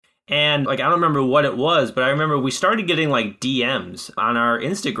And like, I don't remember what it was, but I remember we started getting like DMs on our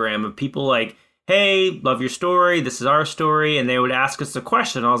Instagram of people like, hey, love your story. This is our story. And they would ask us a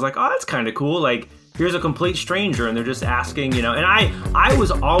question. I was like, oh, that's kind of cool. Like, here's a complete stranger and they're just asking, and I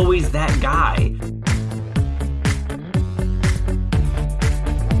was always that guy.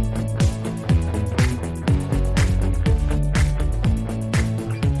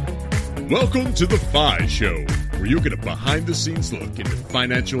 Welcome to The FI Show, where you'll get a behind-the-scenes look into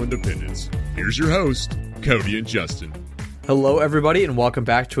financial independence. Here's your host, Cody and Justin. Hello, everybody, and welcome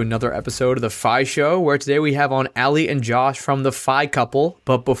back to another episode of The FI Show, where today we have on Ali and Josh from the FI Couple.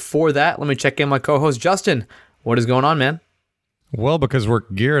 But before that, let me check in my co-host, Justin. What is going on, man? Well, because we're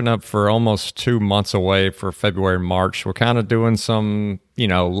gearing up for almost 2 months away for February and March, we're kind of doing some,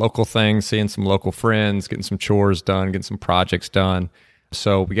 local things, seeing some local friends, getting some chores done, getting some projects done.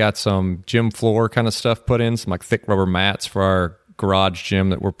 So we got some gym floor kind of stuff put in, some like thick rubber mats for our garage gym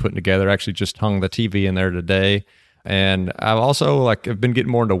that we're putting together. I actually just hung the TV in there today. And I've also I've been getting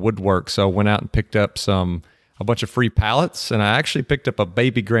more into woodwork. So I went out and picked up a bunch of free pallets, and I actually picked up a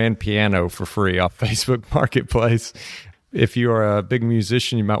baby grand piano for free off Facebook Marketplace. If you are a big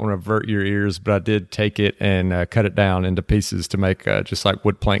musician, you might want to avert your ears, but I did take it and cut it down into pieces to make just like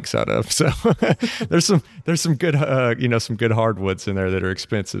wood planks out of. So there's some good some good hardwoods in there that are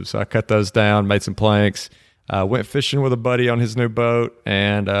expensive. So I cut those down, made some planks, went fishing with a buddy on his new boat,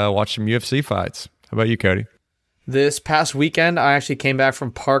 and watched some UFC fights. How about you, Cody? This past weekend, I actually came back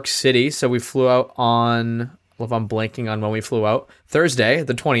from Park City, so we flew out on, well, if I'm blanking on when we flew out, Thursday,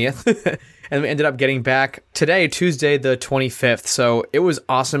 the 20th, and we ended up getting back today, Tuesday, the 25th, so it was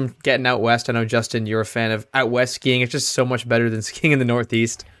awesome getting out west. I know, Justin, you're a fan of out west skiing. It's just so much better than skiing in the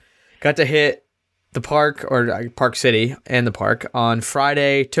Northeast. Got to hit the park, or Park City and the park on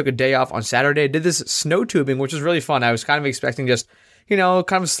Friday, took a day off on Saturday, did this snow tubing, which was really fun. I was kind of expecting just kind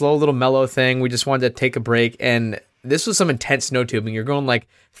of a slow little mellow thing. We just wanted to take a break, and this was some intense snow tubing. You're going like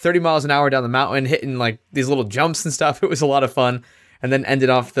 30 miles an hour down the mountain, hitting like these little jumps and stuff. It was a lot of fun, and then ended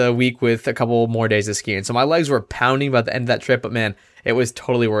off the week with a couple more days of skiing. So my legs were pounding by the end of that trip, but man, it was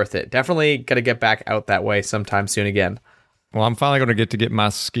totally worth it. Definitely got to get back out that way sometime soon again. Well, I'm finally going to get my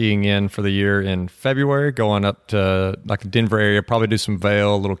skiing in for the year in February, going up to like the Denver area, probably do some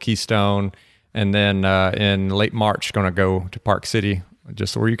Vail, a little Keystone. And then in late March, going to go to Park City,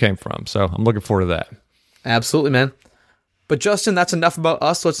 just where you came from. So I'm looking forward to that. Absolutely, man. But Justin, that's enough about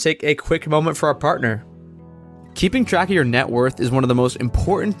us. Let's take a quick moment for our partner. Keeping track of your net worth is one of the most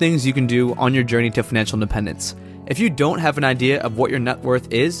important things you can do on your journey to financial independence. If you don't have an idea of what your net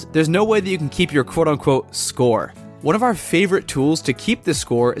worth is, there's no way that you can keep your quote-unquote score. One of our favorite tools to keep this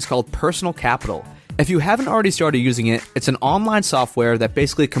score is called Personal Capital. If you haven't already started using it, it's an online software that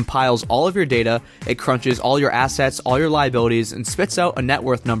basically compiles all of your data, it crunches all your assets, all your liabilities, and spits out a net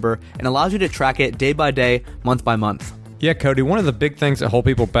worth number and allows you to track it day by day, month by month. Yeah, Cody, one of the big things that hold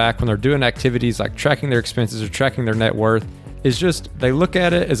people back when they're doing activities like tracking their expenses or tracking their net worth is just they look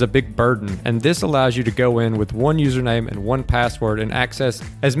at it as a big burden, and this allows you to go in with one username and one password and access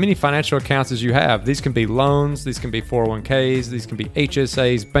as many financial accounts as you have. These can be loans, these can be 401ks, these can be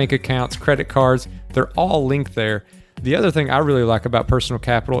HSAs, bank accounts, credit cards. They're all linked there. The other thing I really like about Personal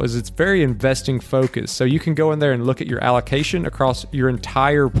Capital is it's very investing focused. So you can go in there and look at your allocation across your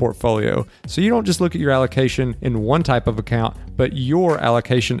entire portfolio. So you don't just look at your allocation in one type of account, but your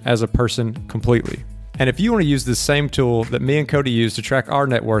allocation as a person completely. And if you want to use the same tool that me and Cody use to track our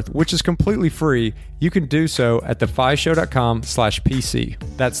net worth, which is completely free, you can do so at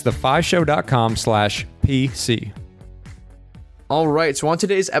thefishow.com/PC. That's thefishow.com/PC. All right, so on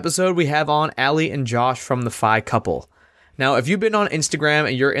today's episode, we have on Ali and Josh from the FI Couple. Now, if you've been on Instagram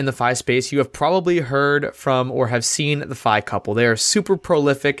and you're in the FI space, you have probably heard from or have seen the FI Couple. They are super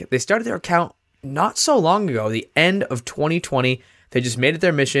prolific. They started their account not so long ago, the end of 2020. They just made it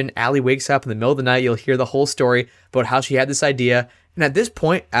their mission. Ali wakes up in the middle of the night. You'll hear the whole story about how she had this idea. And at this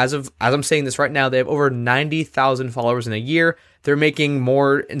point, as I'm saying this right now, they have over 90,000 followers in a year. They're making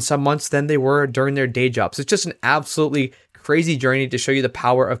more in some months than they were during their day jobs. It's just an absolutely crazy journey to show you the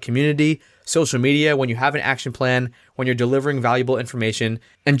power of community, social media, when you have an action plan, when you're delivering valuable information.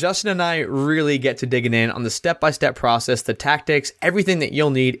 And Justin and I really get to digging in on the step-by-step process, the tactics, everything that you'll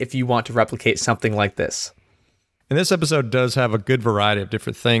need if you want to replicate something like this. And this episode does have a good variety of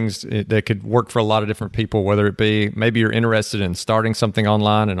different things that could work for a lot of different people, whether it be maybe you're interested in starting something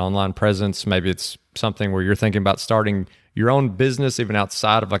online, an online presence. Maybe it's something where you're thinking about starting your own business, even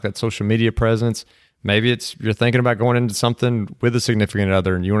outside of like that social media presence. Maybe it's you're thinking about going into something with a significant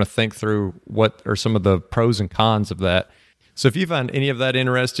other and you want to think through what are some of the pros and cons of that. So if you find any of that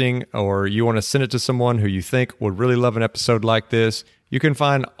interesting or you want to send it to someone who you think would really love an episode like this, You can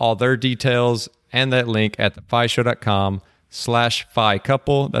find all their details and that link at thefishow.com/fi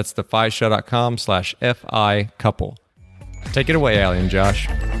couple. That's thefishow.com/fi couple. Take it away, Allie and Josh.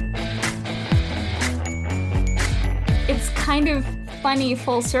 It's kind of funny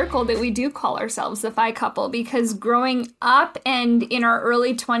full circle that we do call ourselves the Fi couple, because growing up and in our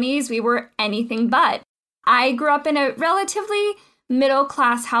early 20s, we were anything but. I grew up in a relatively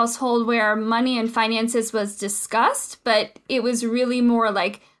middle-class household where money and finances was discussed, but it was really more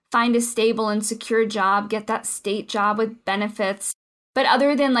like find a stable and secure job, get that state job with benefits. But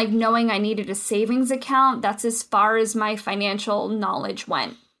other than like knowing I needed a savings account, that's as far as my financial knowledge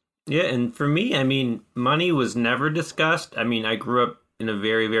went. Yeah, and for me, I mean, money was never discussed. I mean, I grew up in a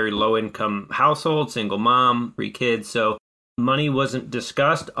very, very low-income household, single mom, 3 kids, so money wasn't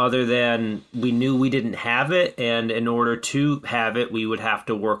discussed other than we knew we didn't have it, and in order to have it, we would have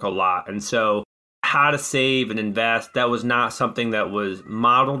to work a lot. And so how to save and invest, that was not something that was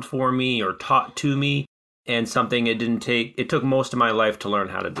modeled for me or taught to me, and something it took most of my life to learn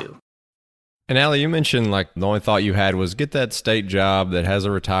how to do. And Allie, you mentioned like the only thought you had was get that state job that has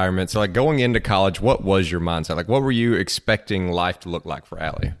a retirement. So like going into college, what was your mindset? Like what were you expecting life to look like for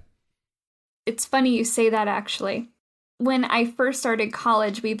Allie? It's funny you say that, actually. When I first started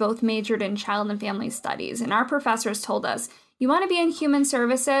college, we both majored in child and family studies, and our professors told us, you want to be in human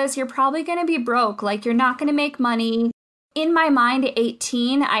services, you're probably going to be broke, like you're not going to make money. In my mind at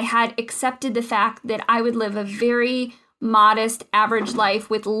 18, I had accepted the fact that I would live a very modest, average life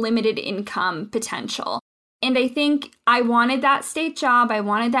with limited income potential. And I think I wanted that state job, I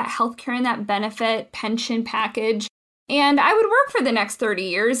wanted that healthcare and that benefit pension package. And I would work for the next 30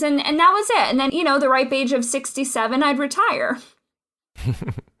 years, and that was it. And then, the ripe age of 67, I'd retire.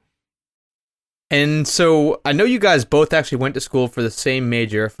 And so I know you guys both actually went to school for the same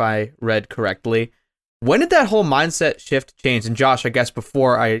major, if I read correctly. When did that whole mindset shift change? And Josh, I guess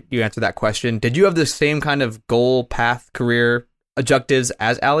before you answer that question, did you have the same kind of goal, path, career objectives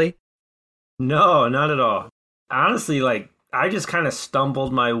as Allie? No, not at all. Honestly, I just kind of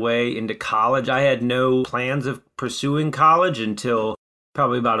stumbled my way into college. I had no plans of pursuing college until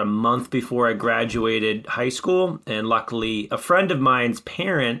probably about a month before I graduated high school. And luckily, a friend of mine's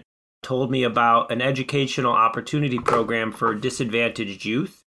parent told me about an educational opportunity program for disadvantaged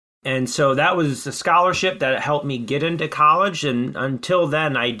youth. And so that was a scholarship that helped me get into college. And until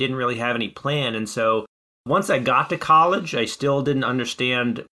then, I didn't really have any plan. And so once I got to college, I still didn't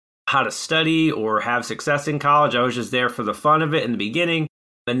understand how to study or have success in college. I was just there for the fun of it in the beginning.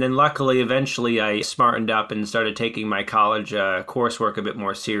 And then luckily, eventually, I smartened up and started taking my college coursework a bit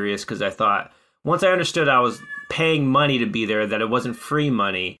more serious, because I thought once I understood I was paying money to be there, that it wasn't free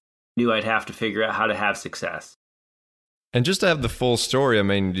money, I knew I'd have to figure out how to have success. And just to have the full story, I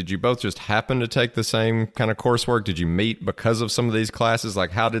mean, did you both just happen to take the same kind of coursework? Did you meet because of some of these classes?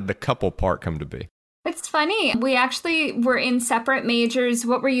 Like, how did the couple part come to be? It's funny. We actually were in separate majors.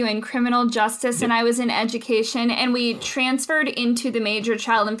 What were you in? Criminal justice, and I was in education. And we transferred into the major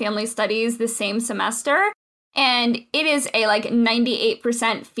child and family studies the same semester. And it is a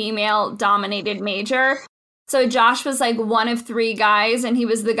 98% female dominated major. So Josh was one of 3 guys, and he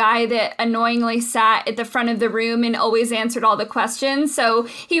was the guy that annoyingly sat at the front of the room and always answered all the questions. So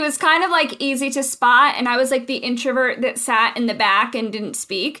he was kind of easy to spot, and I was the introvert that sat in the back and didn't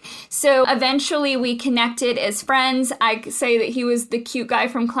speak. So eventually we connected as friends. I say that he was the cute guy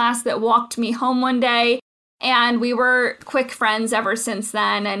from class that walked me home one day, and we were quick friends ever since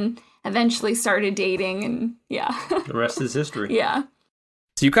then, and eventually started dating, and yeah. The rest is history. Yeah.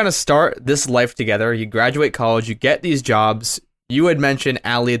 So you kind of start this life together, you graduate college, you get these jobs. You had mentioned,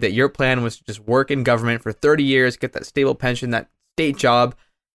 Allie, that your plan was to just work in government for 30 years, get that stable pension, that state job.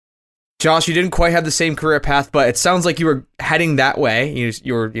 Josh, you didn't quite have the same career path, but it sounds like you were heading that way.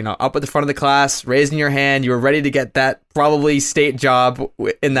 You were, up at the front of the class, raising your hand. You were ready to get that probably state job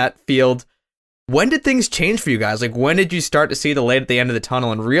in that field. When did things change for you guys? When did you start to see the light at the end of the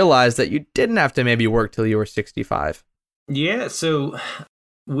tunnel and realize that you didn't have to maybe work till you were 65? Yeah, so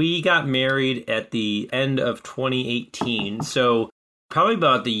we got married at the end of 2018. So probably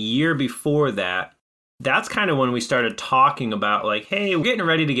about the year before that, that's kind of when we started talking about hey, we're getting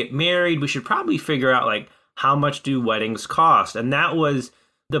ready to get married. We should probably figure out how much do weddings cost? And that was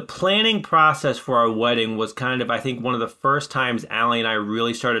the planning process for our wedding was kind of, I think, one of the first times Allie and I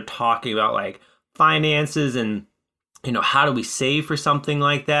really started talking about finances and, how do we save for something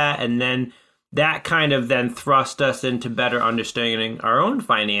like that? And then that kind of then thrust us into better understanding our own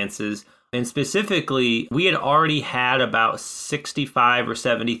finances. And specifically, we had already had about $65,000 or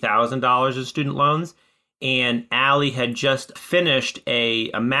 $70,000 of student loans. And Allie had just finished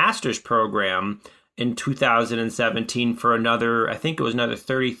a master's program in 2017 for another, I think it was another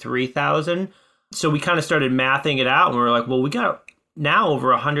 $33,000. So we kind of started mathing it out, and we were like, well, we got now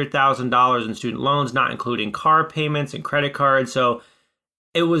over $100,000 in student loans, not including car payments and credit cards. So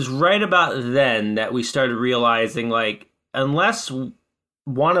it was right about then that we started realizing, like, unless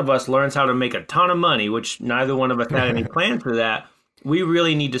one of us learns how to make a ton of money, which neither one of us had any plans for that, we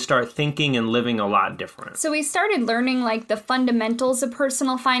really need to start thinking and living a lot different. So we started learning like the fundamentals of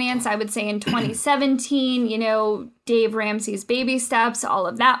personal finance, I would say in 2017, Dave Ramsey's baby steps, all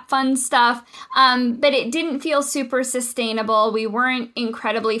of that fun stuff. But it didn't feel super sustainable. We weren't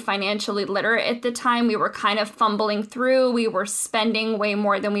incredibly financially literate at the time. We were kind of fumbling through. We were spending way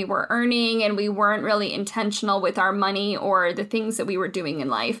more than we were earning, and we weren't really intentional with our money or the things that we were doing in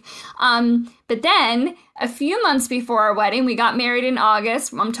life. But then a few months before our wedding, we got married in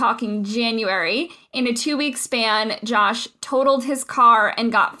August. I'm talking January. In a 2-week span, Josh totaled his car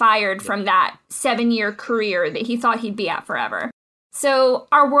and got fired from that 7-year career that he thought he'd be at forever. So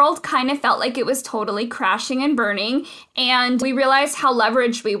our world kind of felt like it was totally crashing and burning, and we realized how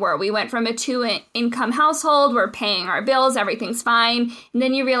leveraged we were. We went from a 2-income household, we're paying our bills, everything's fine, and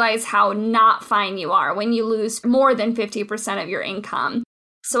then you realize how not fine you are when you lose more than 50% of your income.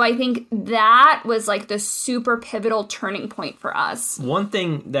 So I think that was like the super pivotal turning point for us. One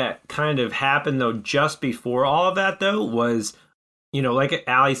thing that kind of happened, though, just before all of that, though, was, like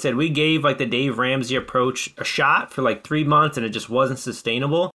Allie said, we gave like the Dave Ramsey approach a shot for like 3 months, and it just wasn't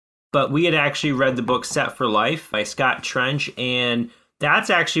sustainable. But we had actually read the book Set for Life by Scott Trench, and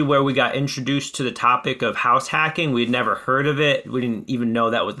that's actually where we got introduced to the topic of house hacking. We'd never heard of it. We didn't even know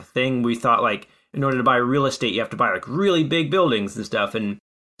that was a thing. We thought, like, in order to buy real estate, you have to buy like really big buildings and stuff. And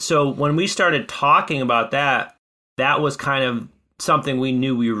so when we started talking about that, that was kind of something we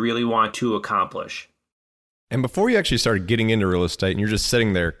knew we really wanted to accomplish. And before you actually started getting into real estate and you're just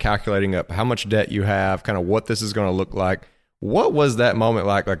sitting there calculating up how much debt you have, kind of what this is going to look like, what was that moment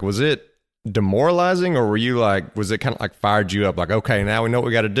like? Like, was it demoralizing, or were you like, was it kind of like fired you up? Like, okay, now we know what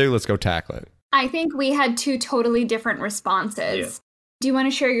we got to do. Let's go tackle it. I think we had 2 totally different responses. Yeah. Do you want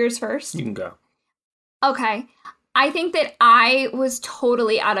to share yours first? You can go. Okay. I think that I was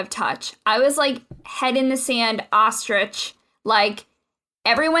totally out of touch. I was like head in the sand, ostrich, like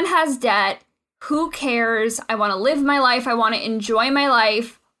everyone has debt. Who cares? I want to live my life. I want to enjoy my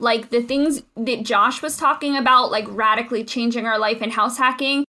life. Like the things that Josh was talking about, like radically changing our life and house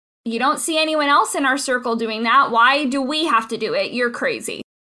hacking. You don't see anyone else in our circle doing that. Why do we have to do it? You're crazy.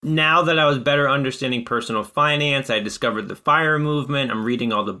 Now that I was better understanding personal finance, I discovered the FIRE movement. I'm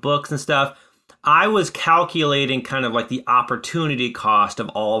reading all the books and stuff. I was calculating kind of like the opportunity cost of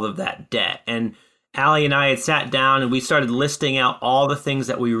all of that debt. And Allie and I had sat down and we started listing out all the things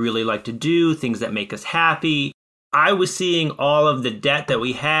that we really like to do, things that make us happy. I was seeing all of the debt that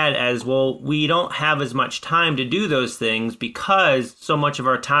we had as, well, we don't have as much time to do those things because so much of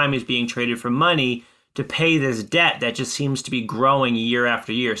our time is being traded for money to pay this debt that just seems to be growing year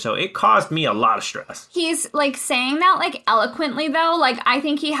after year. So it caused me a lot of stress. He's like saying that like eloquently though. Like I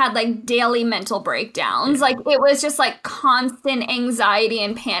think he had like daily mental breakdowns. Yeah. Like it was just like constant anxiety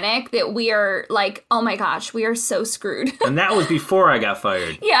and panic that we are like, oh my gosh, we are so screwed. And that was before I got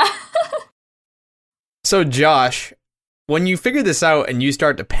fired. Yeah. So Josh, when you figure this out and you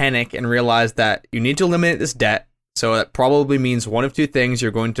start to panic and realize that you need to eliminate this debt, so that probably means one of 2 things.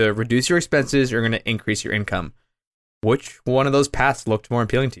 You're going to reduce your expenses, you're going to increase your income. Which one of those paths looked more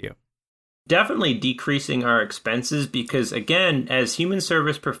appealing to you? Definitely decreasing our expenses because, again, as human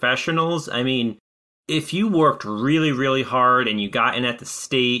service professionals, I mean, if you worked really, really hard and you got in at the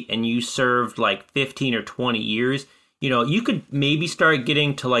state and you served like 15 or 20 years, you could maybe start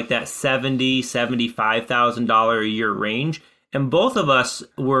getting to like that $70,000, $75,000 a year range. And both of us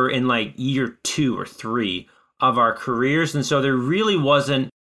were in like year 2 or 3 of our careers. And so there really wasn't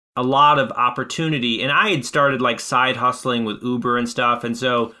a lot of opportunity. And I had started like side hustling with Uber and stuff. And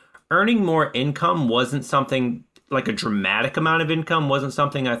so earning more income wasn't something like a dramatic amount of income wasn't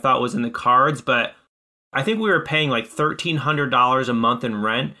something I thought was in the cards. But I think we were paying like $1,300 a month in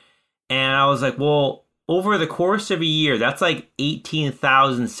rent. And I was like, well, over the course of a year, that's like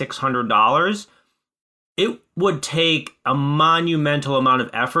 $18,600. It would take a monumental amount of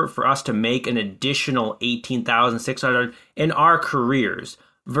effort for us to make an additional $18,600 in our careers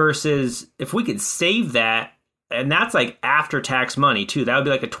versus if we could save that, and that's like after tax money too, that would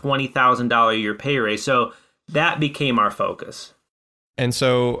be like a $20,000 a year pay raise. So that became our focus. And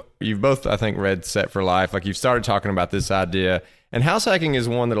so you've both, I think, read Set for Life. Like you've started talking about this idea, and house hacking is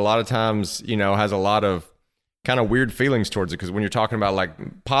one that a lot of times, has a lot of kind of weird feelings towards it, because when you're talking about like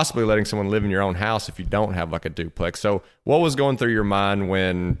possibly letting someone live in your own house if you don't have like a duplex. So what was going through your mind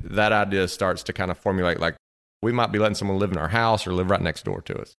when that idea starts to kind of formulate, like we might be letting someone live in our house or live right next door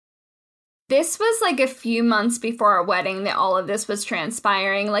to us? This was like a few months before our wedding that all of this was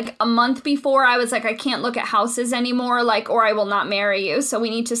transpiring. Like a month before, I was like, I can't look at houses anymore, like, or I will not marry you. So we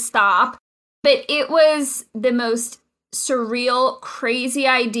need to stop. But it was the most surreal, crazy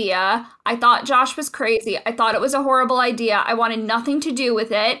idea. I thought Josh was crazy. I thought it was a horrible idea. I wanted nothing to do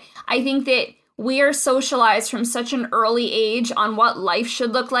with it. I think that we are socialized from such an early age on what life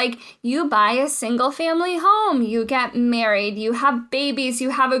should look like. You buy a single family home, you get married, you have babies, you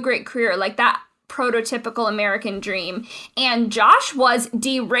have a great career, like that prototypical American dream. And Josh was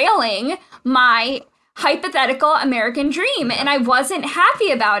derailing my hypothetical American dream, and I wasn't happy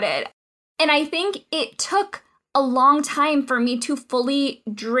about it. And I think it took a long time for me to fully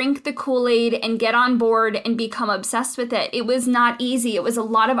drink the Kool-Aid and get on board and become obsessed with it. It was not easy. It was a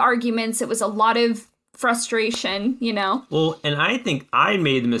lot of arguments. It was a lot of frustration, you know? Well, and I think I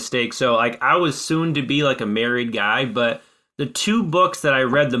made the mistake. So, like, I was soon to be like a married guy, but the two books that I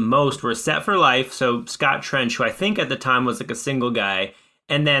read the most were Set for Life. So Scott Trench, who I think at the time was like a single guy,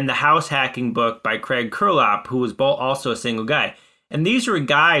 and then the House Hacking book by Craig Kurlop, who was also a single guy. And these were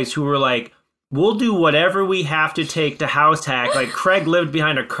guys who were like, we'll do whatever we have to take to house hack. Like, Craig lived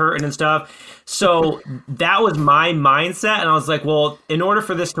behind a curtain and stuff. So that was my mindset. And I was like, well, in order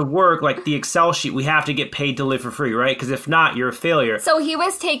for this to work, like the Excel sheet, we have to get paid to live for free, right? Because if not, you're a failure. So he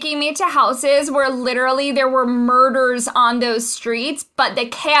was taking me to houses where literally there were murders on those streets, but the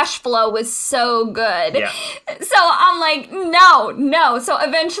cash flow was so good. Yeah. So I'm like, no. So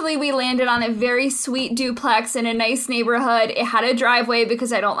eventually we landed on a very sweet duplex in a nice neighborhood. It had a driveway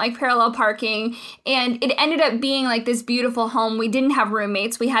because I don't like parallel parking. And it ended up being like this beautiful home. We didn't have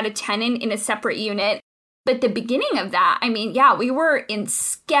roommates. We had a tenant in a separate unit. But the beginning of that, I mean, yeah, we were in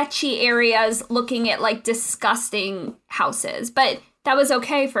sketchy areas looking at like disgusting houses. But that was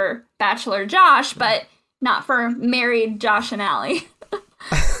okay for Bachelor Josh, but not for married Josh and Allie.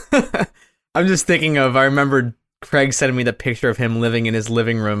 I'm just thinking of, I remember Craig sending me the picture of him living in his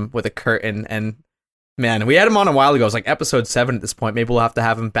living room with a curtain, and man, we had him on a while ago. It was like episode 7 at this point. Maybe we'll have to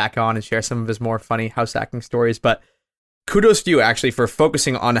have him back on and share some of his more funny house hacking stories. But kudos to you, actually, for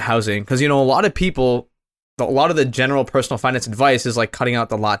focusing on housing. Because, you know, a lot of people, a lot of the general personal finance advice is like cutting out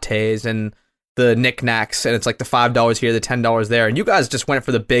the lattes and the knickknacks. And it's like the $5 here, the $10 there. And you guys just went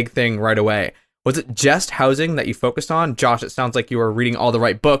for the big thing right away. Was it just housing that you focused on? Josh, it sounds like you were reading all the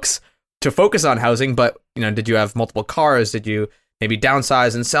right books to focus on housing. But, you know, did you have multiple cars? Did you maybe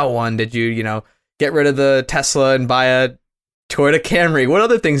downsize and sell one? Did you, you know, get rid of the Tesla and buy a Toyota Camry? What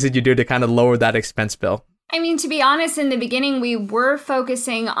other things did you do to kind of lower that expense bill? I mean, to be honest, in the beginning, we were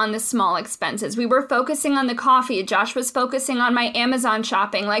focusing on the small expenses. We were focusing on the coffee. Josh was focusing on my Amazon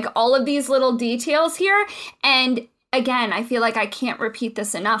shopping, like all of these little details here. And again, I feel like I can't repeat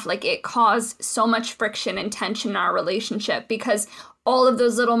this enough. Like, it caused so much friction and tension in our relationship because all of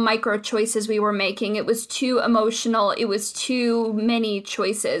those little micro choices we were making, it was too emotional. It was too many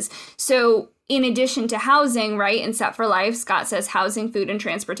choices. So in addition to housing, right, and Set for Life, Scott says housing, food, and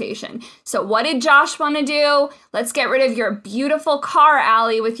transportation. So what did Josh want to do? Let's get rid of your beautiful car,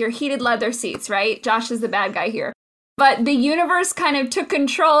 Allie, with your heated leather seats, right? Josh is the bad guy here. But the universe kind of took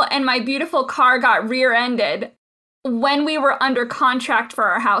control, and my beautiful car got rear-ended when we were under contract for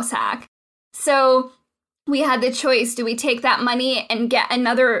our house hack. So we had the choice, do we take that money and get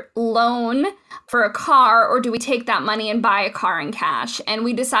another loan for a car, or do we take that money and buy a car in cash? And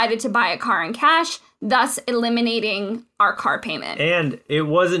we decided to buy a car in cash, thus eliminating our car payment. And it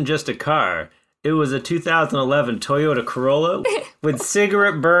wasn't just a car. It was a 2011 Toyota Corolla with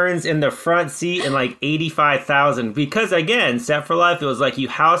cigarette burns in the front seat and like $85,000. Because again, Set for Life, it was like you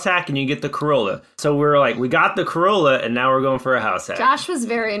house hack and you get the Corolla. So we were like, we got the Corolla and now we're going for a house hack. Josh was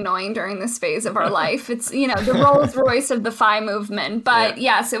very annoying during this phase of our life. It's, you know, the Rolls Royce of the FI movement. But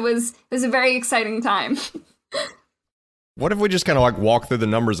yes, it was a very exciting time. What if we just kind of like walk through the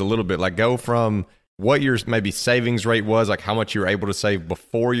numbers a little bit, like go from what your maybe savings rate was, like how much you were able to save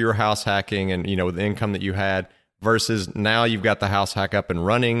before your house hacking and, you know, the income that you had versus now you've got the house hack up and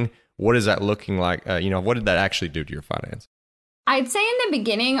running. What is that looking like? You know, what did that actually do to your finance? I'd say in the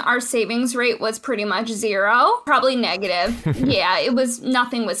beginning, our savings rate was pretty much zero, probably negative. Yeah,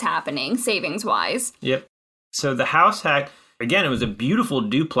 nothing was happening savings wise. Yep. So the house hack, again, it was a beautiful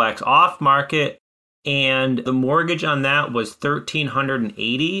duplex off market. And the mortgage on that was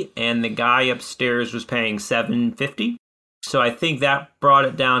 $1,380, and the guy upstairs was paying $750. So I think that brought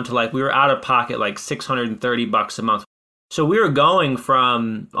it down to like we were out of pocket like $630 a month. So we were going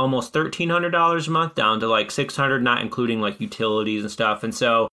from almost $1,300 a month down to like $600, not including like utilities and stuff. And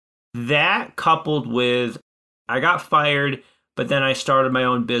so that coupled with I got fired, but then I started my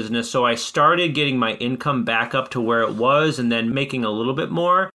own business. So I started getting my income back up to where it was and then making a little bit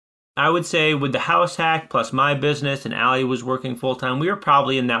more. I would say with the house hack plus my business and Allie was working full time, we were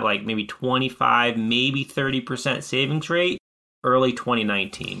probably in that like maybe 25, maybe 30% savings rate early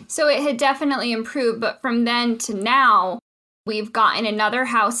 2019. So it had definitely improved, but from then to now, we've gotten another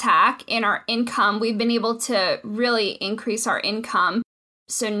house hack in our income. We've been able to really increase our income.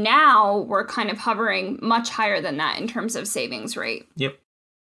 So now we're kind of hovering much higher than that in terms of savings rate. Yep.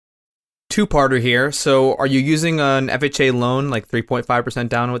 Two-parter here. So are you using an FHA loan, like 3.5%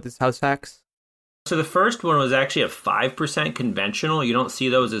 down with this house hacks? So the first one was actually a 5% conventional. You don't see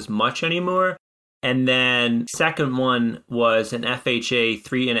those as much anymore. And then second one was an FHA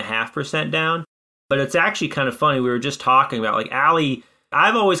 3.5% down. But it's actually kind of funny. We were just talking about like Allie.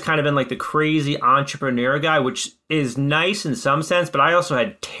 I've always kind of been like the crazy entrepreneur guy, which is nice in some sense, but I also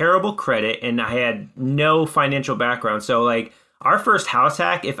had terrible credit and I had no financial background. So like our first house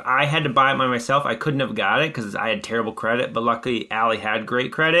hack, if I had to buy it by myself, I couldn't have got it because I had terrible credit. But luckily, Allie had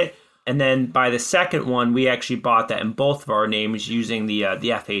great credit. And then by the second one, we actually bought that in both of our names using the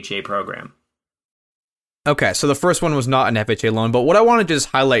FHA program. Okay, so the first one was not an FHA loan, but what I want to just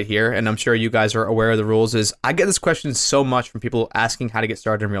highlight here, and I'm sure you guys are aware of the rules, is I get this question so much from people asking how to get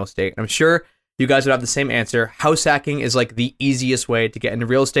started in real estate. I'm sure you guys would have the same answer. House hacking is like the easiest way to get into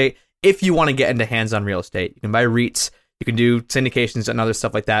real estate if you want to get into hands-on real estate. You can buy REITs, you can do syndications and other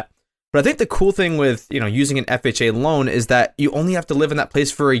stuff like that. But I think the cool thing with, using an FHA loan is that you only have to live in that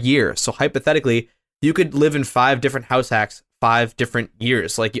place for a year. So hypothetically, you could live in 5 different house hacks, 5 different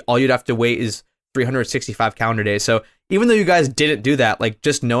years. Like all you'd have to wait is 365 calendar days. So even though you guys didn't do that, like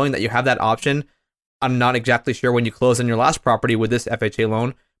just knowing that you have that option, I'm not exactly sure when you close on your last property with this FHA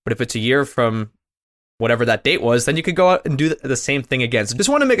loan, but if it's a year from whatever that date was, then you could go out and do the same thing again. So just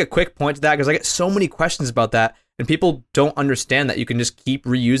want to make a quick point to that because I get so many questions about that and people don't understand that you can just keep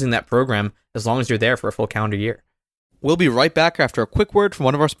reusing that program as long as you're there for a full calendar year. We'll be right back after a quick word from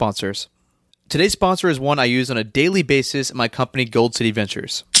one of our sponsors. Today's sponsor is one I use on a daily basis at my company, Gold City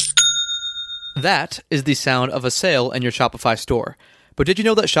Ventures. That is the sound of a sale in your Shopify store. But did you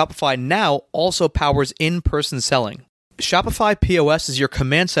know that Shopify now also powers in-person selling? Shopify POS is your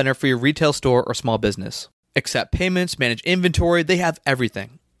command center for your retail store or small business. Accept payments, manage inventory, they have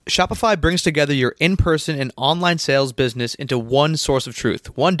everything. Shopify brings together your in-person and online sales business into one source of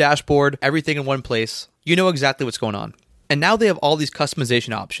truth, one dashboard, everything in one place. You know exactly what's going on. And now they have all these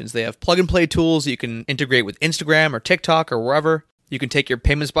customization options. They have plug-and-play tools that you can integrate with Instagram or TikTok or wherever. You can take your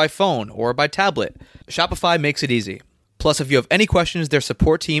payments by phone or by tablet. Shopify makes it easy. Plus, if you have any questions, their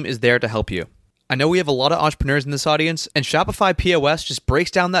support team is there to help you. I know we have a lot of entrepreneurs in this audience, and Shopify POS just breaks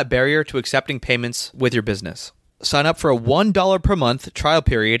down that barrier to accepting payments with your business. Sign up for a $1 per month trial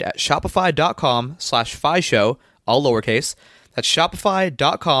period at shopify.com/FIShow, all lowercase. That's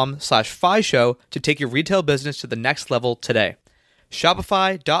shopify.com/FIShow to take your retail business to the next level today.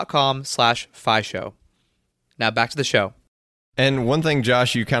 Shopify.com/FIShow. Now back to the show. And one thing,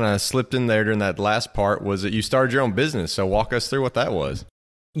 Josh, you kind of slipped in there during that last part was that you started your own business. So walk us through what that was.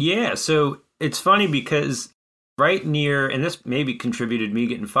 Yeah, so it's funny because right near, and this maybe contributed to me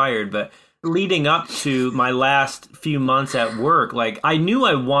getting fired, but leading up to my last few months at work, like I knew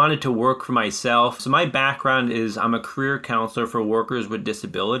I wanted to work for myself. So my background is I'm a career counselor for workers with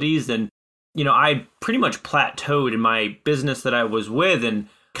disabilities. And, I pretty much plateaued in my business that I was with and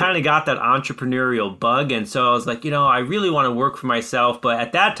kind of got that entrepreneurial bug. And so I was like, I really want to work for myself. But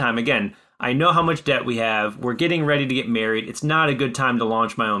at that time, again, I know how much debt we have. We're getting ready to get married. It's not a good time to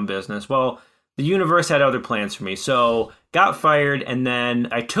launch my own business. Well, the universe had other plans for me. So got fired. And then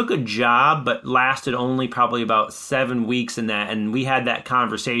I took a job, but lasted only probably about 7 weeks in that. And we had that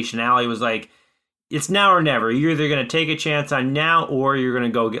conversation. Allie was like, it's now or never. You're either going to take a chance on now or you're going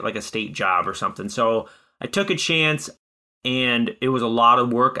to go get like a state job or something. So I took a chance. And it was a lot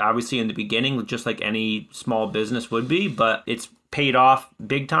of work, obviously, in the beginning, just like any small business would be, but it's paid off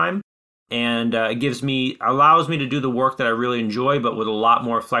big time. And it allows me to do the work that I really enjoy, but with a lot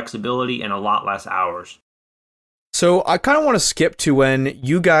more flexibility and a lot less hours. So I kind of want to skip to when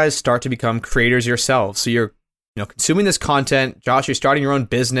you guys start to become creators yourselves. So you're, consuming this content. Josh, you're starting your own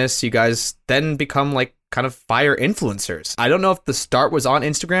business. You guys then become like kind of fire influencers. I don't know if the start was on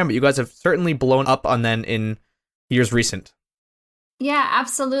Instagram, but you guys have certainly blown up on then in years recent. Yeah,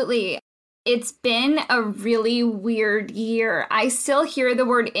 absolutely. It's been a really weird year. I still hear the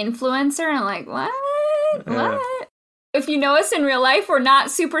word influencer and I'm like, what? If you know us in real life, we're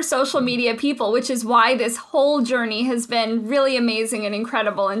not super social media people, which is why this whole journey has been really amazing and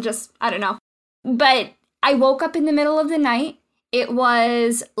incredible and just, I don't know. But I woke up in the middle of the night. It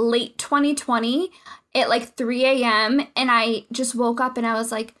was late 2020 at like 3 a.m. And I just woke up and I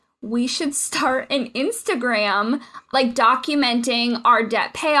was like, we should start an Instagram, like documenting our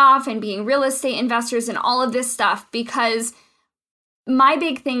debt payoff and being real estate investors and all of this stuff, because my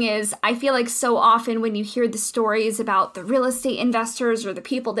big thing is, I feel like so often when you hear the stories about the real estate investors or the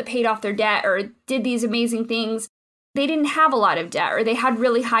people that paid off their debt or did these amazing things, they didn't have a lot of debt, or they had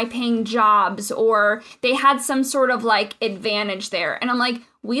really high paying jobs, or they had some sort of like advantage there. And I'm like,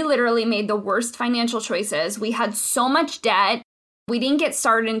 we literally made the worst financial choices. We had so much debt. We didn't get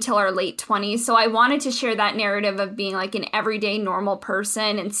started until our late 20s. So I wanted to share that narrative of being like an everyday normal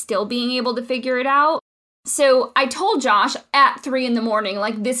person and still being able to figure it out. So I told Josh at 3 a.m,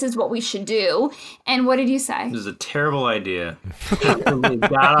 like, this is what we should do. And what did you say? This is a terrible idea. We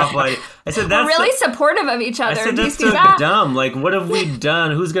got off like, I said, that's we're really supportive of each other. I said, do you that's see so that? dumb. Like, what have we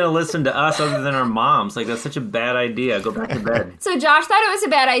done? Who's going to listen to us other than our moms? Like, that's such a bad idea. Go back to bed. So Josh thought it was a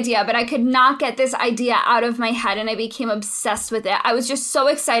bad idea, but I could not get this idea out of my head, and I became obsessed with it. I was just so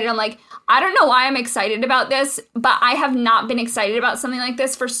excited. I'm like, I don't know why I'm excited about this, but I have not been excited about something like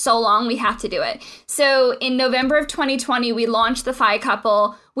this for so long. We have to do it. So in November of 2020, we launched the FI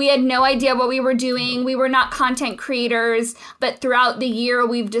Couple. We had no idea what we were doing. We were not content creators, but throughout the year,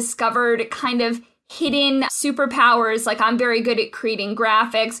 we've discovered kind of hidden superpowers. Like, I'm very good at creating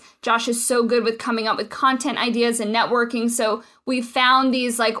graphics. Josh is so good with coming up with content ideas and networking. So we found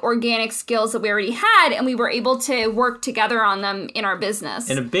these like organic skills that we already had, and we were able to work together on them in our business.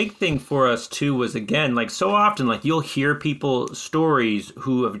 And a big thing for us too was, again, like, so often, like, you'll hear people's stories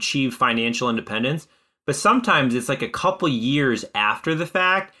who have achieved financial independence, but sometimes it's like a couple years after the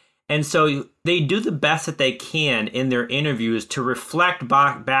fact. And so they do the best that they can in their interviews to reflect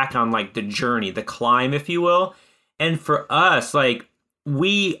back on like the journey, the climb, if you will. And for us, like,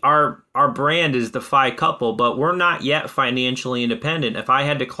 our brand is the FI Couple, but we're not yet financially independent. If I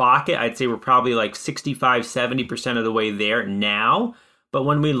had to clock it, I'd say we're probably like 65-70% of the way there now. But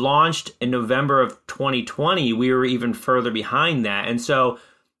when we launched in November of 2020, we were even further behind that. And so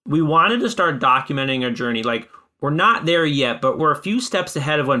we wanted to start documenting our journey. Like, we're not there yet, but we're a few steps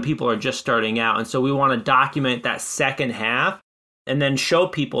ahead of when people are just starting out. And so we want to document that second half and then show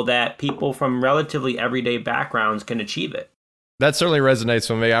people that people from relatively everyday backgrounds can achieve it. That certainly resonates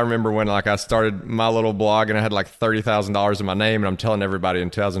with me. I remember when I started my little blog and I had like $30,000 in my name, and I'm telling everybody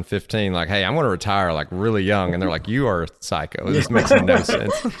in 2015, like, hey, I'm going to retire like really young. And they're like, you are a psycho. This makes no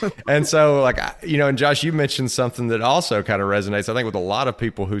sense. And so and Josh, you mentioned something that also kind of resonates, I think, with a lot of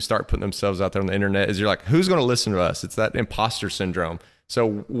people who start putting themselves out there on the internet, is you're like, who's going to listen to us? It's that imposter syndrome. So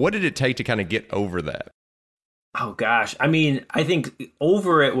what did it take to kind of get over that? Oh, gosh. I mean, I think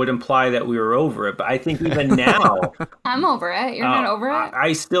over it would imply that we were over it, but I think even now... I'm over it. You're not over it?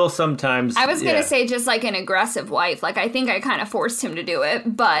 I still sometimes... I was going to say just like an aggressive wife. Like, I think I kind of forced him to do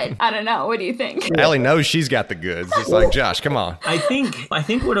it, but I don't know. What do you think? Ellie knows she's got the goods. It's like, Josh, come on. I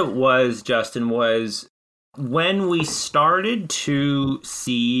think what it was, Justin, was when we started to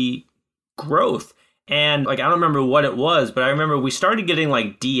see growth. And like, I don't remember what it was, but I remember we started getting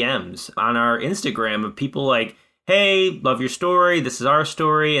like DMs on our Instagram of people like, hey, love your story. This is our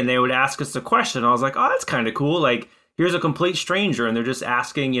story. And they would ask us a question. I was like, oh, that's kind of cool. Like, here's a complete stranger. And they're just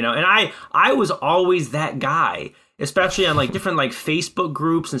asking, and I was always that guy, especially on like different like Facebook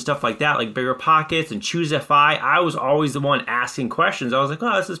groups and stuff like that, like Bigger Pockets and Choose FI. I was always the one asking questions. I was like,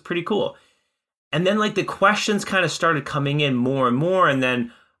 oh, this is pretty cool. And then like the questions kind of started coming in more and more. And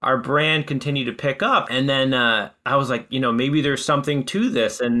then our brand continued to pick up. And then I was like, maybe there's something to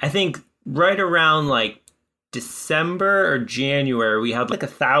this. And I think right around like December or January, we had like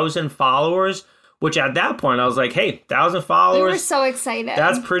 1,000 followers, which at that point I was like, hey, 1,000 followers. We were so excited.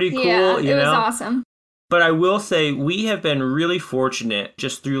 That's pretty cool. Yeah, it was awesome. But I will say we have been really fortunate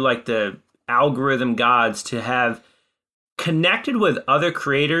just through like the algorithm gods to have connected with other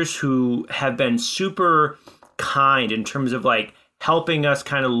creators who have been super kind in terms of like helping us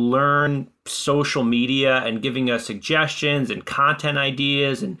kind of learn social media and giving us suggestions and content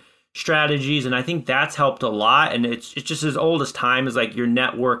ideas and strategies. And I think that's helped a lot. And it's just as old as time, is like your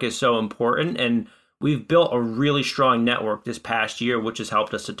network is so important. And we've built a really strong network this past year, which has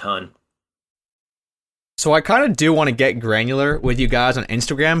helped us a ton. So I kind of do want to get granular with you guys on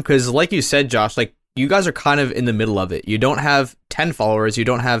Instagram, because like you said, Josh, like, you guys are kind of in the middle of it. You don't have 10 followers. You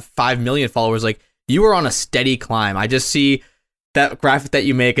don't have 5 million followers. Like, you are on a steady climb. I just see that graphic that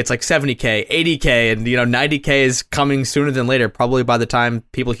you make. It's like 70K, 80K, and 90K is coming sooner than later, probably by the time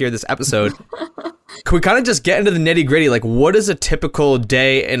people hear this episode. Can we kind of just get into the nitty gritty? Like, what does a typical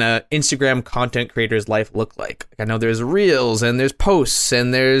day in a Instagram content creator's life look like? I know there's reels and there's posts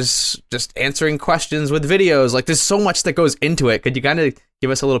and there's just answering questions with videos. Like, there's so much that goes into it. Could you kind of give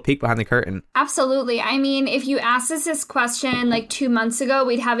us a little peek behind the curtain? Absolutely. I mean, if you asked us this question like 2 months ago,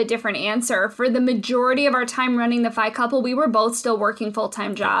 we'd have a different answer. For the majority of our time running the Fi Couple, we were both still working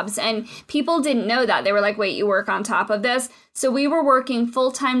full-time jobs, and people didn't know that. They were like, wait, you work on top of this? So we were working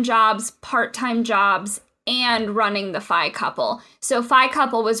full-time jobs, part-time jobs, and running the Fi Couple. So Fi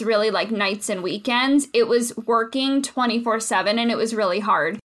Couple was really like nights and weekends. It was working 24/7, and it was really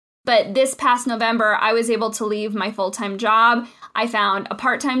hard. But this past November, I was able to leave my full-time job. I found a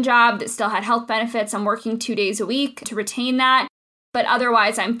part-time job that still had health benefits. I'm working 2 days a week to retain that. But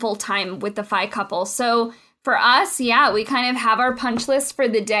otherwise, I'm full-time with the Fi Couple. So for us, yeah, we kind of have our punch list for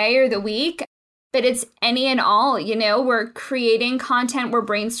the day or the week. But it's any and all, you know, we're creating content, we're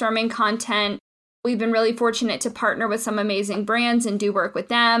brainstorming content. We've been really fortunate to partner with some amazing brands and do work with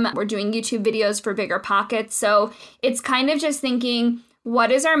them. We're doing YouTube videos for Bigger Pockets. So it's kind of just thinking,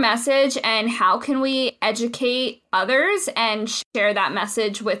 what is our message and how can we educate others and share that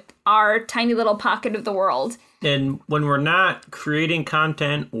message with our tiny little pocket of the world? And when we're not creating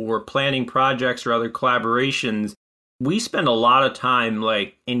content or planning projects or other collaborations, we spend a lot of time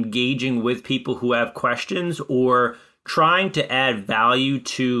like engaging with people who have questions or trying to add value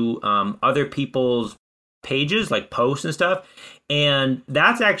to other people's pages, like posts and stuff. And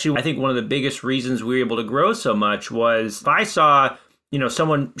that's actually, I think, one of the biggest reasons we were able to grow so much was if I saw, you know,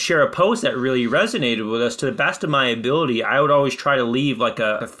 someone share a post that really resonated with us, to the best of my ability, I would always try to leave like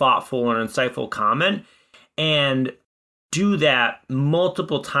a thoughtful and insightful comment and do that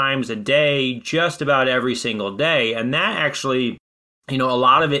multiple times a day, just about every single day. And that actually, you know, a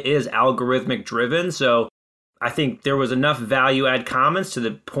lot of it is algorithmic driven. So I think there was enough value add comments to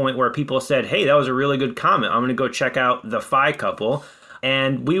the point where people said, hey, that was a really good comment. I'm going to go check out the Fi Couple.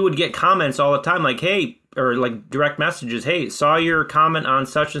 And we would get comments all the time like, hey, or like direct messages, hey, saw your comment on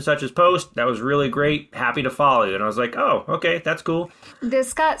such and such's post. That was really great. Happy to follow you. And I was like, oh, okay, that's cool.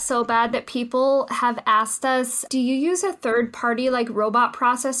 This got so bad that people have asked us, do you use a third party like robot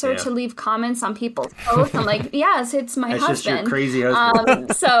processor to leave comments on people's posts? I'm like, yes, it's my that's husband. Just your crazy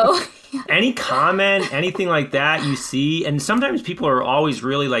husband. So any comment, anything like that you see, and sometimes people are always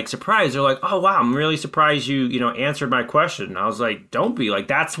really like surprised. They're like, oh wow, I'm really surprised you answered my question. And I was like, don't be, like,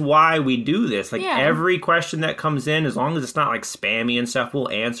 that's why we do this. Like every question that comes in, as long as it's not like spammy and stuff, we'll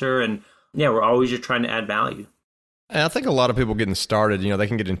answer. And yeah, we're always just trying to add value. And I think a lot of people getting started, they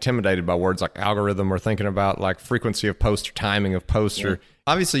can get intimidated by words like algorithm or thinking about like frequency of post or timing of post. Or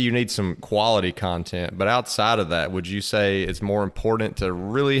obviously you need some quality content, but outside of that, would you say it's more important to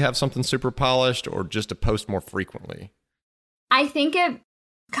really have something super polished or just to post more frequently? I think it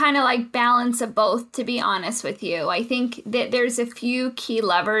kind of like balance of both, to be honest with you. I think that there's a few key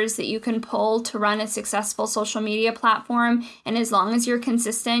levers that you can pull to run a successful social media platform. And as long as you're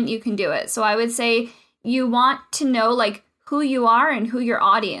consistent, you can do it. So I would say you want to know like who you are and who your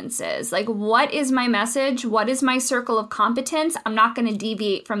audience is. Like, what is my message? What is my circle of competence? I'm not going to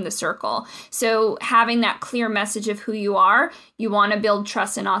deviate from the circle. So having that clear message of who you are, you want to build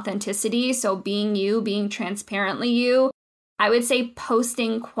trust and authenticity. So being you, being transparently you. I would say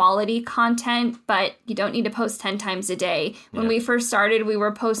posting quality content, but you don't need to post 10 times a day. When we first started, we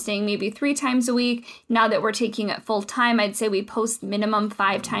were posting maybe 3 times a week. Now that we're taking it full time, I'd say we post minimum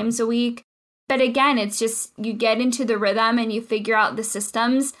 5 times a week. But again, it's just you get into the rhythm and you figure out the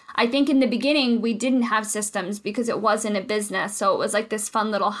systems. I think in the beginning, we didn't have systems because it wasn't a business. So it was like this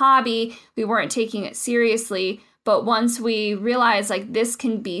fun little hobby. We weren't taking it seriously. But once we realized like this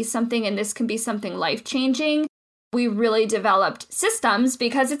can be something and this can be something life-changing, we really developed systems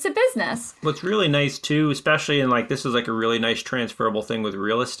because it's a business. What's really nice too, especially in like this is like a really nice transferable thing with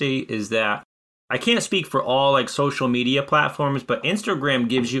real estate, is that I can't speak for all like social media platforms, but Instagram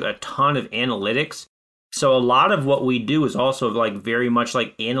gives you a ton of analytics. So a lot of what we do is also like very much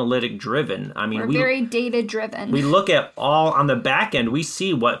like analytic driven. I mean, we're very data driven. We look at all on the back end. We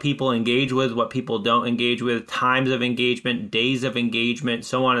see what people engage with, what people don't engage with, times of engagement, days of engagement,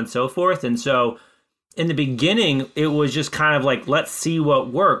 so on and so forth. And so in the beginning, it was just kind of like, let's see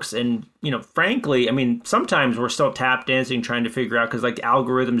what works. And, frankly, I mean, sometimes we're still tap dancing, trying to figure out because like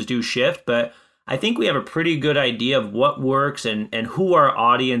algorithms do shift. But I think we have a pretty good idea of what works and who our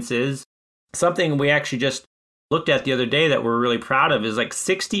audience is. Something we actually just looked at the other day that we're really proud of is like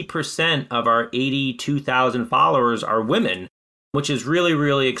 60% of our 82,000 followers are women, which is really,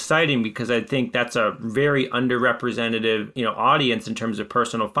 really exciting because I think that's a very underrepresented, audience in terms of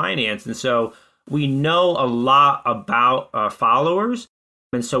personal finance. And so we know a lot about our followers.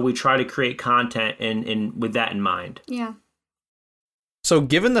 And so we try to create content in with that in mind. Yeah. So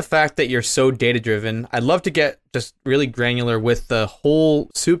given the fact that you're so data-driven, I'd love to get just really granular with the whole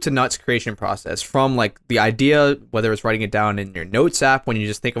soup to nuts creation process, from like the idea, whether it's writing it down in your notes app when you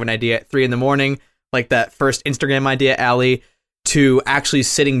just think of an idea at 3 a.m, like that first Instagram idea, Allie, to actually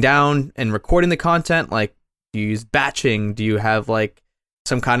sitting down and recording the content. Like, do you use batching? Do you have like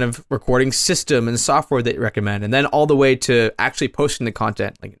some kind of recording system and software that you recommend? And then all the way to actually posting the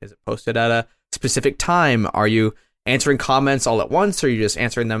content. Like, is it posted at a specific time? Are you answering comments all at once, or are you just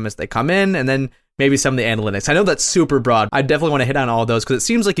answering them as they come in? And then maybe some of the analytics. I know that's super broad. I definitely want to hit on all of those because it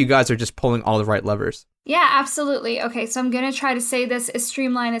seems like you guys are just pulling all the right levers. Yeah, absolutely. Okay, so I'm going to try to say this as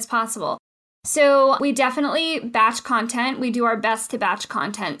streamlined as possible. So we definitely batch content. We do our best to batch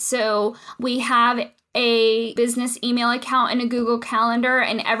content. So we have a business email account and a Google Calendar,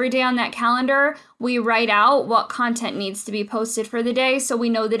 and every day on that calendar, we write out what content needs to be posted for the day so we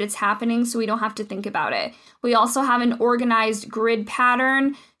know that it's happening, so we don't have to think about it. We also have an organized grid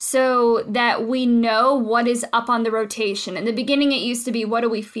pattern so that we know what is up on the rotation. In the beginning, it used to be, what do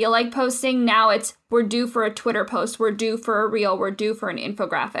we feel like posting? Now it's, we're due for a Twitter post, we're due for a reel, we're due for an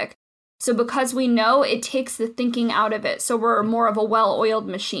infographic. So because we know, it takes the thinking out of it. So we're more of a well-oiled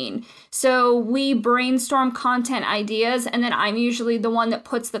machine. So we brainstorm content ideas, and then I'm usually the one that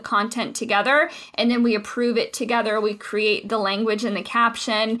puts the content together, and then we approve it together. We create the language and the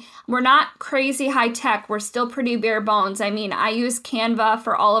caption. We're not crazy high tech. We're still pretty bare bones. I mean, I use Canva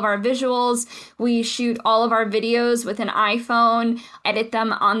for all of our visuals. We shoot all of our videos with an iPhone, edit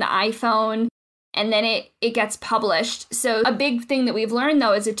them on the iPhone, and then it gets published. So a big thing that we've learned,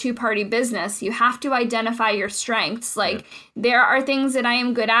 though, is a two-party business. You have to identify your strengths. Like, there are things that I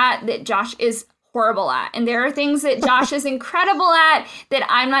am good at that Josh is horrible at. And there are things that Josh is incredible at that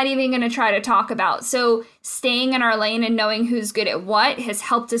I'm not even going to try to talk about. So staying in our lane and knowing who's good at what has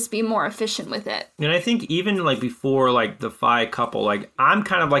helped us be more efficient with it. And I think even like before, like the Fi couple, like I'm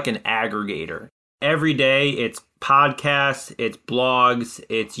kind of like an aggregator. Every day it's podcasts, it's blogs,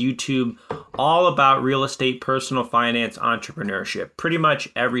 it's YouTube, all about real estate, personal finance, entrepreneurship, pretty much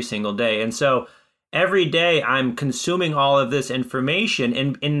every single day. And so every day I'm consuming all of this information.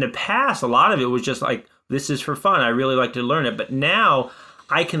 And in the past, a lot of it was just like, this is for fun. I really like to learn it. But now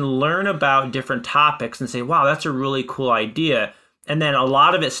I can learn about different topics and say, wow, that's a really cool idea. And then a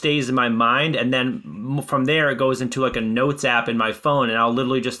lot of it stays in my mind. And then from there, it goes into like a notes app in my phone. And I'll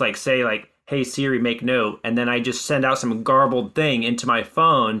literally just like say like, hey, Siri, make note. And then I just send out some garbled thing into my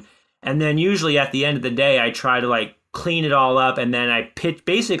phone. And then usually at the end of the day, I try to like clean it all up. And then I pitch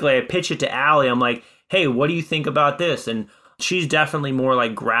it to Allie. I'm like, hey, what do you think about this? And she's definitely more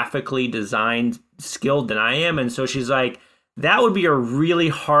like graphically designed skilled than I am. And so she's like, that would be a really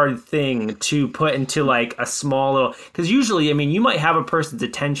hard thing to put into like a small little, because usually, I mean, you might have a person's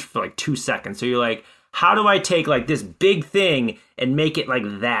attention for like 2 seconds. So you're like, how do I take like this big thing and make it like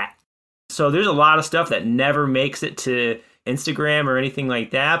that? So there's a lot of stuff that never makes it to Instagram or anything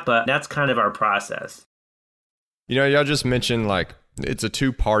like that, but that's kind of our process. You know, y'all just mentioned like it's a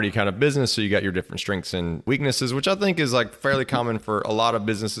two-party kind of business, so you got your different strengths and weaknesses, which I think is like fairly common for a lot of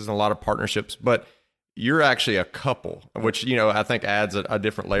businesses and a lot of partnerships, but you're actually a couple, which, you know, I think adds a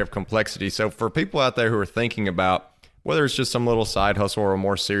different layer of complexity. So for people out there who are thinking about whether it's just some little side hustle or a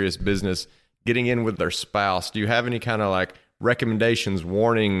more serious business, getting in with their spouse, do you have any kind of like recommendations,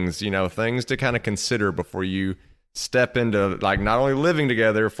 warnings, you know, things to kind of consider before you step into like not only living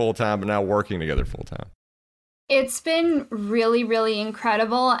together full time, but now working together full time? It's been really, really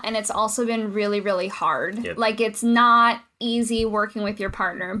incredible. And it's also been really, really hard. Yep. Like, it's not easy working with your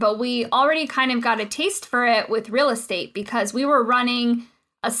partner, but we already kind of got a taste for it with real estate because we were running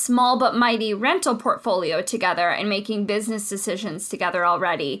a small but mighty rental portfolio together and making business decisions together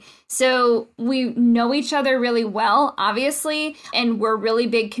already. So we know each other really well, obviously, and we're really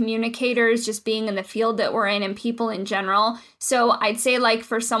big communicators just being in the field that we're in and people in general. So I'd say, like,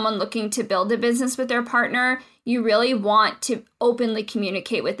 for someone looking to build a business with their partner, you really want to openly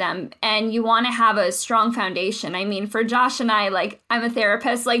communicate with them and you want to have a strong foundation. I mean, for Josh and I, like, I'm a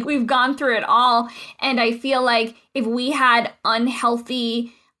therapist, like, we've gone through it all. And I feel like if we had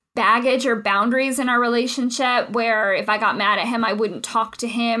unhealthy baggage or boundaries in our relationship where if I got mad at him, I wouldn't talk to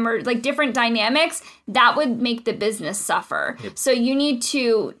him or like different dynamics, that would make the business suffer. Yep. So you need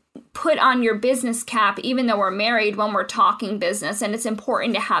to put on your business cap, even though we're married, when we're talking business. And it's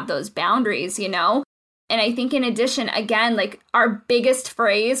important to have those boundaries, you know? And I think in addition, again, like our biggest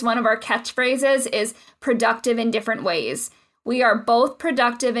phrase, one of our catchphrases is productive in different ways. we are both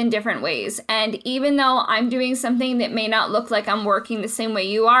productive in different ways. And even though I'm doing something that may not look like I'm working the same way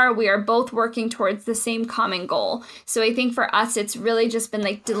you are, we are both working towards the same common goal. So I think for us, it's really just been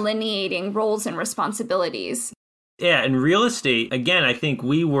like delineating roles and responsibilities. Yeah, in real estate, again, I think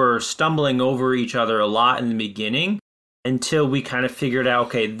we were stumbling over each other a lot in the beginning until we kind of figured out,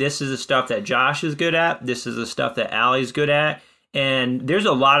 okay, this is the stuff that Josh is good at. This is the stuff that Allie's good at. And there's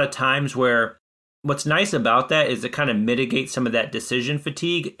a lot of times where what's nice about that is it kind of mitigates some of that decision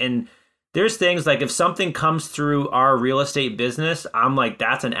fatigue. And there's things like if something comes through our real estate business, I'm like,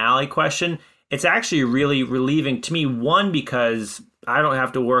 that's an Allie question. It's actually really relieving to me. One, because I don't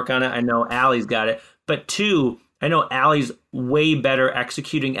have to work on it. I know Allie's got it. But two, I know Allie's way better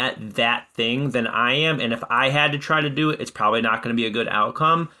executing at that thing than I am. And if I had to try to do it, it's probably not going to be a good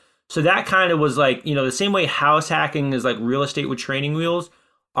outcome. So that kind of was like, the same way house hacking is like real estate with training wheels.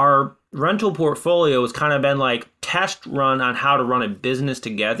 Our rental portfolio has kind of been like test run on how to run a business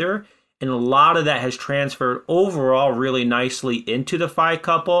together. And a lot of that has transferred overall really nicely into the Phi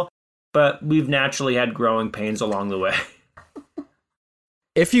couple, but we've naturally had growing pains along the way.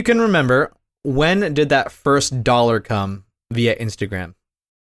 If you can remember, when did that first dollar come via Instagram?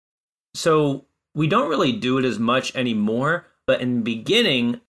 So we don't really do it as much anymore, but in the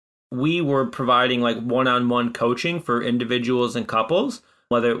beginning, we were providing like one-on-one coaching for individuals and couples,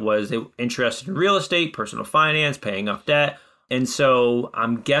 whether it was interested in real estate, personal finance, paying off debt. And so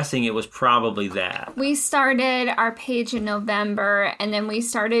I'm guessing it was probably that. We started our page in November, and then we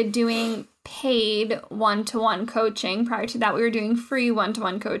started doing paid one-to-one coaching. Prior to that, we were doing free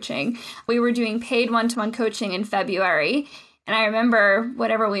one-to-one coaching. We were doing paid one-to-one coaching in February. And I remember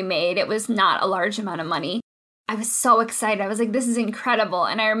whatever we made, it was not a large amount of money. I was so excited. I was like, this is incredible.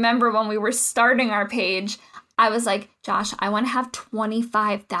 And I remember when we were starting our page, I was like, Josh, I want to have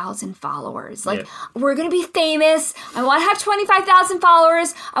 25,000 followers. Like, we're going to be famous. I want to have 25,000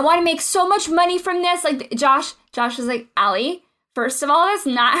 followers. I want to make so much money from this. Like, Josh was like, Allie, first of all, that's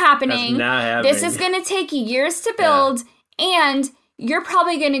not happening. That's not happening. This is going to take years to build. Yeah. And you're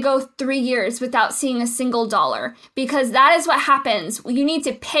probably going to go 3 years without seeing a single dollar, because that is what happens. You need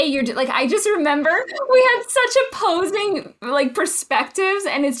to pay your, like, I just remember we had such opposing like perspectives,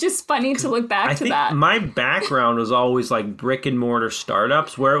 and it's just funny to look back to that. My background was always like brick and mortar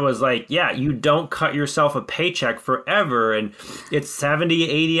startups, where it was like, yeah, you don't cut yourself a paycheck forever, and it's 70,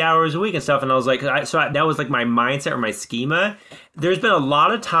 80 hours a week and stuff. And I was like, that was like my mindset or my schema. There's been a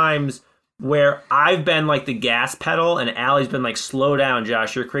lot of times where I've been like the gas pedal and Allie's been like, slow down,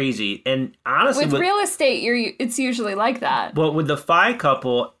 Josh, you're crazy. And honestly, with real estate, it's usually like that. But with the Phi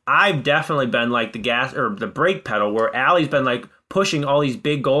couple, I've definitely been like the gas or the brake pedal, where Allie's been like pushing all these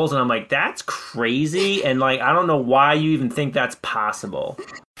big goals. And I'm like, that's crazy. And like, I don't know why you even think that's possible.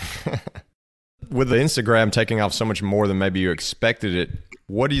 With the Instagram taking off so much more than maybe you expected it,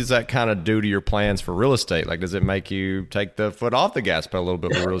 what does that kind of do to your plans for real estate? Like, does it make you take the foot off the gas pedal a little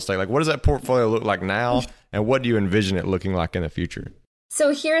bit with real estate? Like, what does that portfolio look like now? And what do you envision it looking like in the future?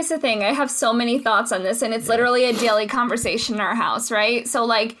 So here's the thing. I have so many thoughts on this, and it's literally a daily conversation in our house, right? So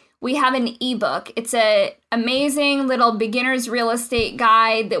like, we have an ebook. It's a amazing little beginner's real estate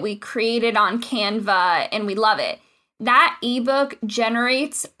guide that we created on Canva, and we love it. That ebook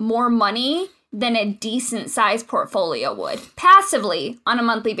generates more money than a decent sized portfolio would, passively on a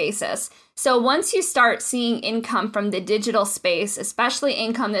monthly basis. So once you start seeing income from the digital space, especially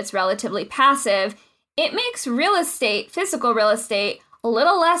income that's relatively passive, it makes real estate, physical real estate, a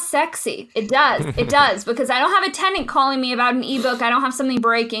little less sexy. It does. It does. Because I don't have a tenant calling me about an ebook. I don't have something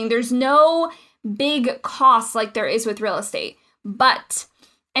breaking. There's no big cost like there is with real estate. But,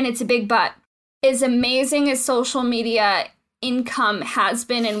 and it's a big but, as amazing as social media income has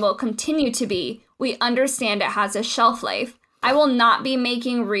been and will continue to be, we understand it has a shelf life. I will not be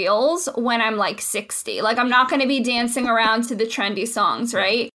making reels when I'm like 60. Like, I'm not going to be dancing around to the trendy songs,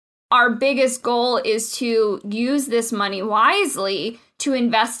 right? Our biggest goal is to use this money wisely to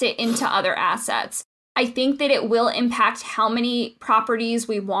invest it into other assets. I think that it will impact how many properties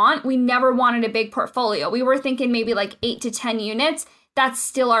we want. We never wanted a big portfolio. We were thinking maybe like 8 to 10 units. That's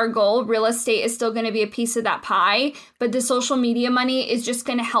still our goal. Real estate is still going to be a piece of that pie, but the social media money is just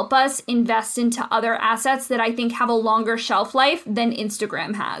going to help us invest into other assets that I think have a longer shelf life than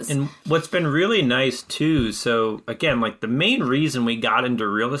Instagram has. And what's been really nice too, so again, like the main reason we got into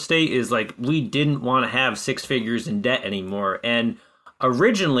real estate is like we didn't want to have 6 figures in debt anymore. And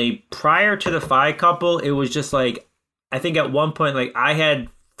originally, prior to the Phi couple, it was just like, I think at one point, like I had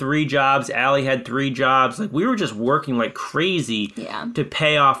 3 jobs, Allie had 3 jobs. Like we were just working like crazy to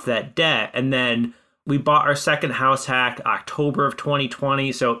pay off that debt. And then We bought our second house hack October of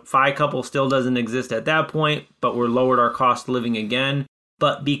 2020. So Phi Couple still doesn't exist at that point, but we're lowered our cost of living again.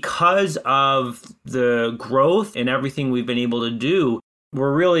 But because of the growth and everything we've been able to do,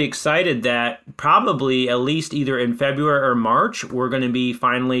 we're really excited that probably at least either in February or March, we're going to be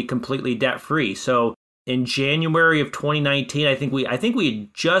finally completely debt free. So in January of 2019, I think we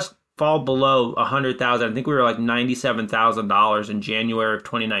just fall below 100,000. I think we were like $97,000 in January of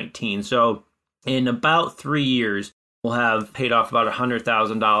 2019. So in about 3 years, we'll have paid off about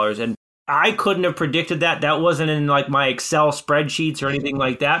 $100,000. And I couldn't have predicted that. That wasn't in like my Excel spreadsheets or anything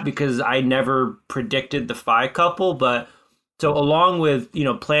like that because I never predicted the Phi Couple. But so along with,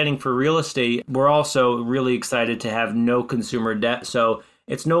 planning for real estate, we're also really excited to have no consumer debt. So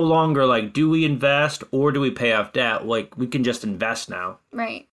it's no longer like, do we invest or do we pay off debt? Like we can just invest now.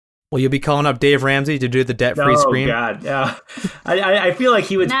 Right. Will you be calling up Dave Ramsey to do the debt-free scream? Oh, God. Yeah. I feel like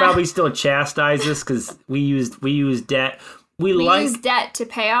he would probably still chastise us because we use debt. We use debt to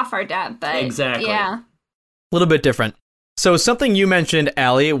pay off our debt, but exactly. Yeah. A little bit different. So something you mentioned,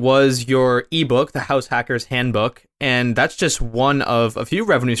 Allie, was your ebook, The House Hacker's Handbook, and that's just one of a few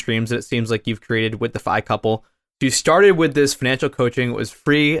revenue streams that it seems like you've created with the Phi Couple. You started with this financial coaching, it was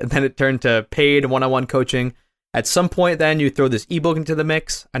free, and then it turned to paid one-on-one coaching. At some point then you throw this ebook into the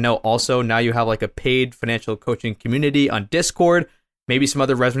mix. I know also now you have like a paid financial coaching community on Discord, maybe some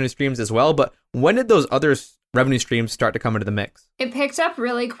other revenue streams as well. But when did those other revenue streams start to come into the mix? It picked up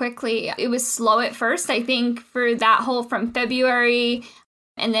really quickly. It was slow at first. I think for that whole from February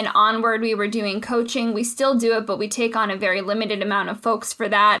and then onward, we were doing coaching. We still do it, but we take on a very limited amount of folks for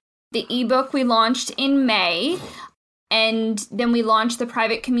that. The ebook we launched in May, and then we launched the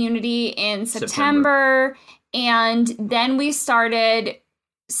private community in September. And then we started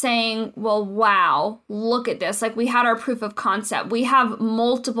saying, well, wow, look at this. Like we had our proof of concept. We have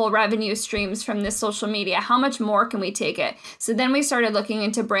multiple revenue streams from this social media. How much more can we take it? So then we started looking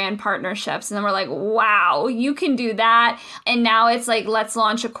into brand partnerships and then we're like, wow, you can do that. And now it's like, let's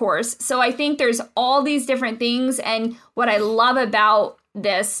launch a course. So I think there's all these different things. And what I love about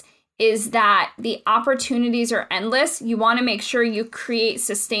this is that the opportunities are endless. You want to make sure you create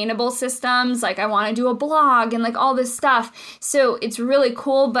sustainable systems. Like I want to do a blog and like all this stuff. So it's really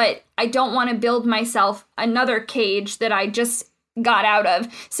cool, but I don't want to build myself another cage that I just got out of.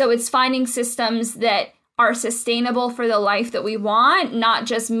 So it's finding systems that are sustainable for the life that we want, not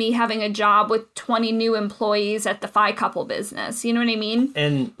just me having a job with 20 new employees at the Phi Couple business. You know what I mean?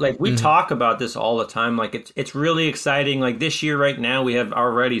 And like we talk about this all the time. Like it's really exciting. Like this year right now, we have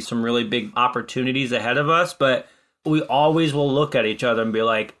already some really big opportunities ahead of us, but we always will look at each other and be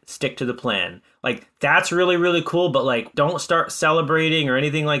like, stick to the plan. Like that's really, really cool, but like don't start celebrating or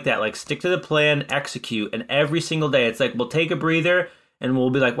anything like that. Like stick to the plan, execute. And every single day, it's like, we'll take a breather. And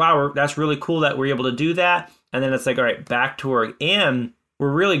we'll be like, wow, that's really cool that we're able to do that. And then it's like, all right, back to work. And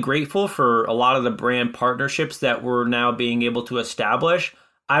we're really grateful for a lot of the brand partnerships that we're now being able to establish.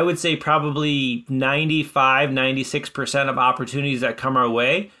 I would say probably 95-96% of opportunities that come our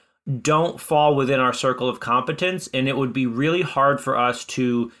way don't fall within our circle of competence. And it would be really hard for us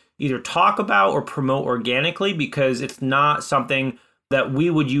to either talk about or promote organically because it's not something that we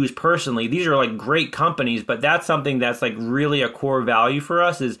would use personally. These are like great companies, but that's something that's like really a core value for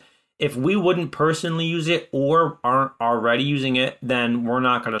us is if we wouldn't personally use it or aren't already using it, then we're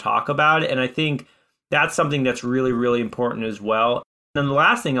not going to talk about it. And I think that's something that's really, really important as well. And the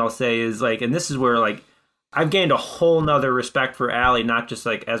last thing I'll say is like, and this is where like I've gained a whole nother respect for Allie, not just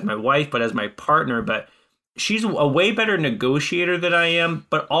like as my wife, but as my partner, but she's a way better negotiator than I am,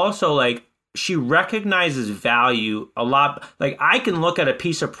 but also like she recognizes value a lot. Like I can look at a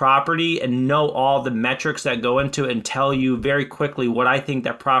piece of property and know all the metrics that go into it and tell you very quickly what I think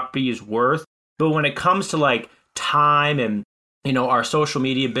that property is worth. But when it comes to like time and, our social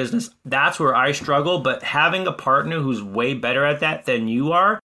media business, that's where I struggle. But having a partner who's way better at that than you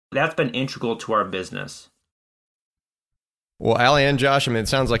are, that's been integral to our business. Well, Allie and Josh, it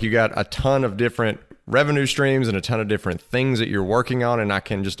sounds like you got a ton of different revenue streams and a ton of different things that you're working on. And I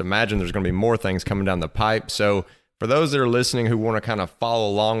can just imagine there's going to be more things coming down the pipe. So for those that are listening who want to kind of follow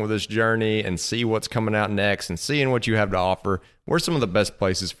along with this journey and see what's coming out next and seeing what you have to offer, where's some of the best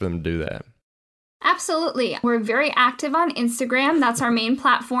places for them to do that? Absolutely. We're very active on Instagram. That's our main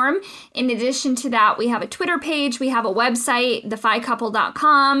platform. In addition to that, we have a Twitter page. We have a website,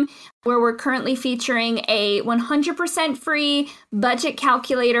 thephiCouple.com, where we're currently featuring a 100% free budget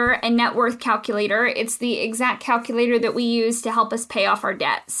calculator and net worth calculator. It's the exact calculator that we use to help us pay off our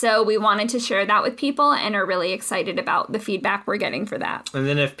debt. So we wanted to share that with people and are really excited about the feedback we're getting for that. And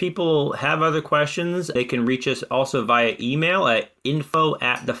then if people have other questions, they can reach us also via email at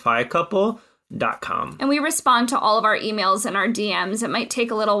info@thephiCouple. FiShow.com. And we respond to all of our emails and our DMs. It might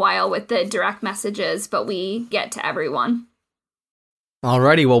take a little while with the direct messages, but we get to everyone.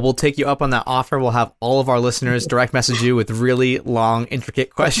 Alrighty, well, we'll take you up on that offer. We'll have all of our listeners direct message you with really long,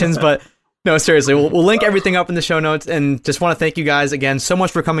 intricate questions. But no, seriously, we'll link everything up in the show notes. And just want to thank you guys again so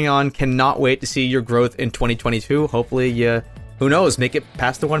much for coming on. Cannot wait to see your growth in 2022. Hopefully, you, who knows, make it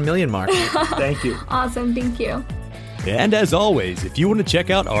past the 1 million mark. Thank you. Awesome. Thank you. And as always, if you want to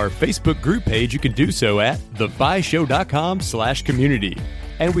check out our Facebook group page, you can do so at thefishow.com/community.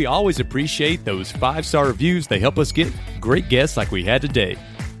 And we always appreciate those 5-star reviews. They help us get great guests like we had today.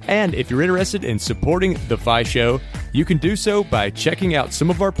 And if you're interested in supporting The Fi Show, you can do so by checking out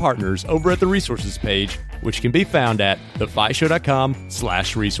some of our partners over at the resources page, which can be found at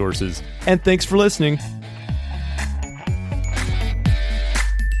thefishow.com/resources. And thanks for listening.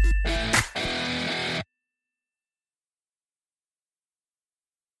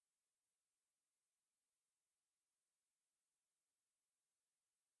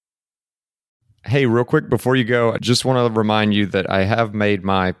 Hey, real quick before you go, I just want to remind you that I have made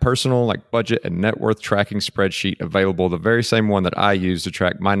my personal budget and net worth tracking spreadsheet available, the very same one that I use to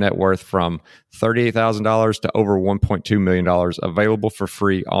track my net worth from $38,000 to over $1.2 million, available for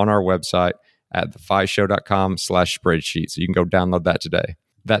free on our website at thefishow.com/spreadsheet. So you can go download that today.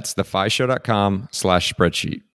 That's thefishow.com/spreadsheet.